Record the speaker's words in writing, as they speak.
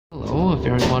Hello, a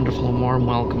very wonderful and warm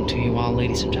welcome to you all,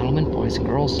 ladies and gentlemen, boys and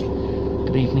girls.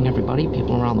 Good evening, everybody,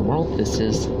 people around the world. This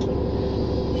is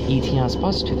ETS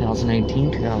Bus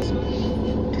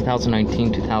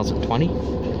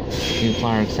 2019-2020 New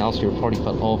Flyer Excelsior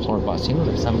 40-foot low floor bus unit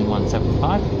of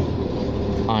 7175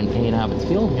 on 8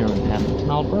 Abbotsfield here in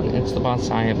Edmonton, Alberta. It's the bus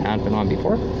I have been on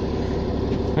before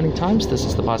many times. This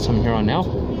is the bus I'm here on now.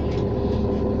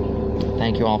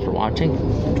 Thank you all for watching.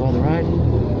 Enjoy the ride.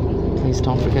 Please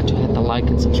don't forget to hit the like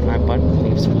and subscribe button.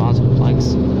 Leave some positive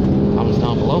likes, comments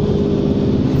down below.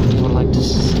 If you would like to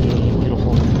see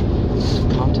beautiful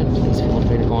content, please feel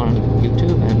free to go on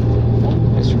YouTube and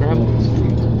Instagram.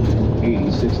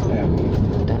 86th Avenue.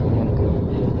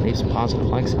 Leave some positive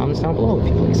likes, comments down below if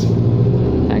you please.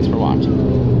 Thanks for watching.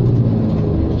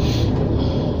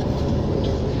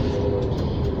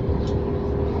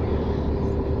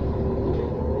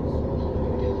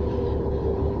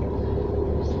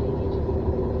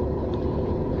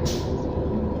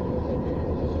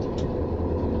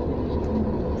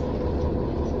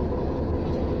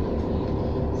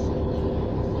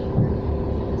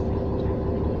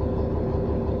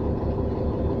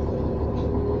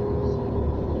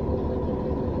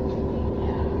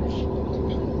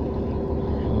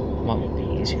 What would be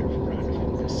easier for her to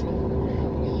focus?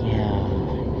 Yeah.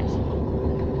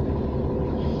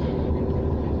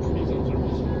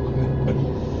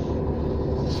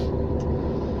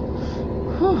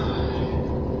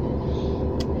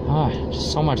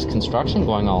 Just so much construction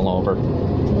going all over.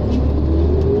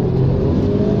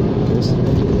 There's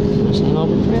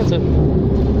Hanover Transit.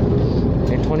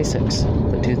 826,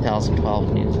 the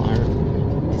 2012 New Flyer,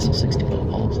 diesel 60-foot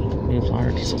low. New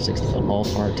Flyer, diesel 60-foot low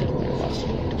for articulated bus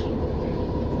unit.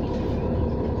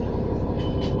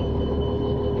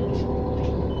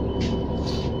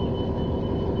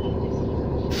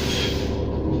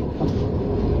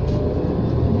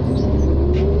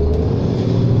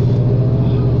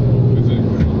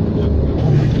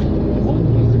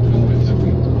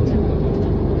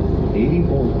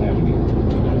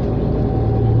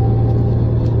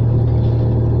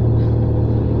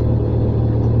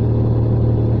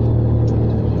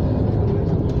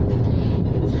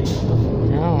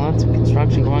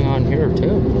 Construction going on here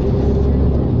too.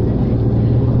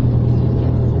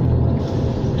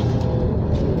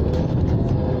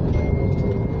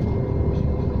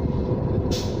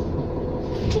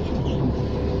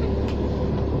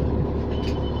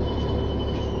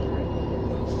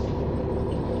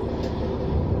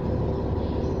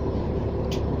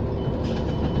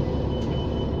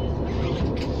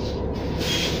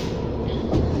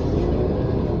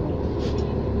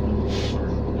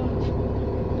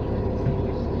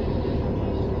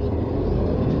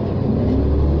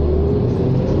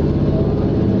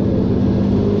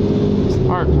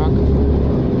 Truck.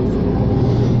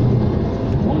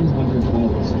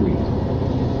 112th Street,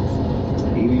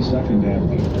 82nd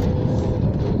Avenue.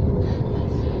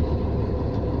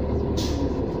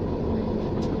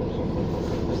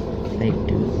 They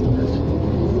do.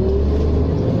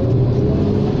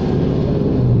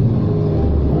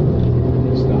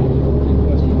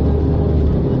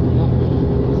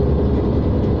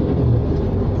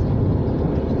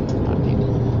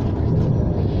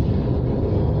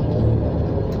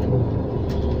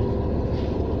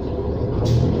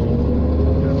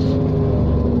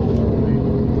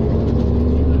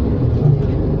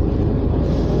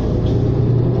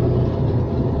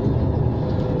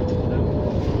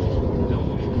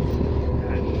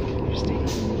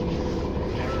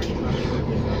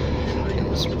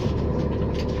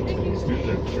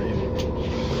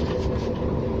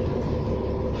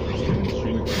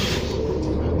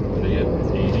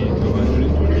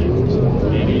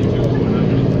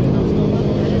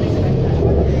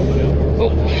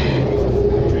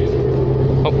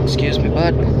 Oh, excuse me,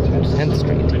 bud. 10th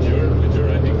Street.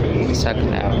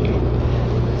 2nd Avenue.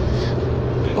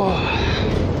 Oh.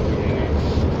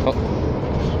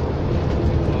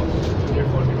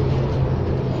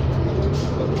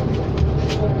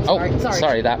 Oh,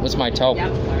 sorry, that was my toe.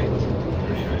 Yep, sorry.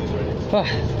 Oh,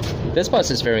 this bus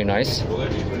is very nice.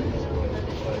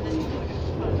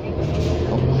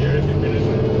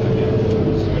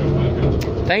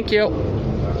 Thank you.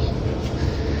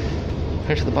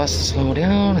 Wait for the bus to slow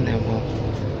down and then we'll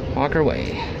walk our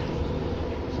way.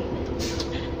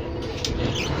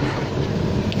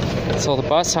 So the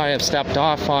bus I have stepped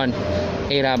off on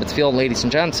 8 Abbotsfield, ladies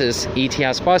and gents, is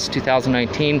ETS Bus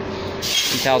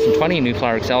 2019-2020 New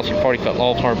Flyer Excelsior 40-foot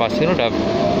low floor bus unit of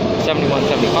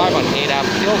 7175 on 8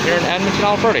 Abbotsfield here in Edmonton,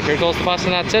 Alberta. Here goes the bus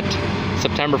and that's it.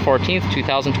 September 14th,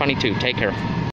 2022. Take care.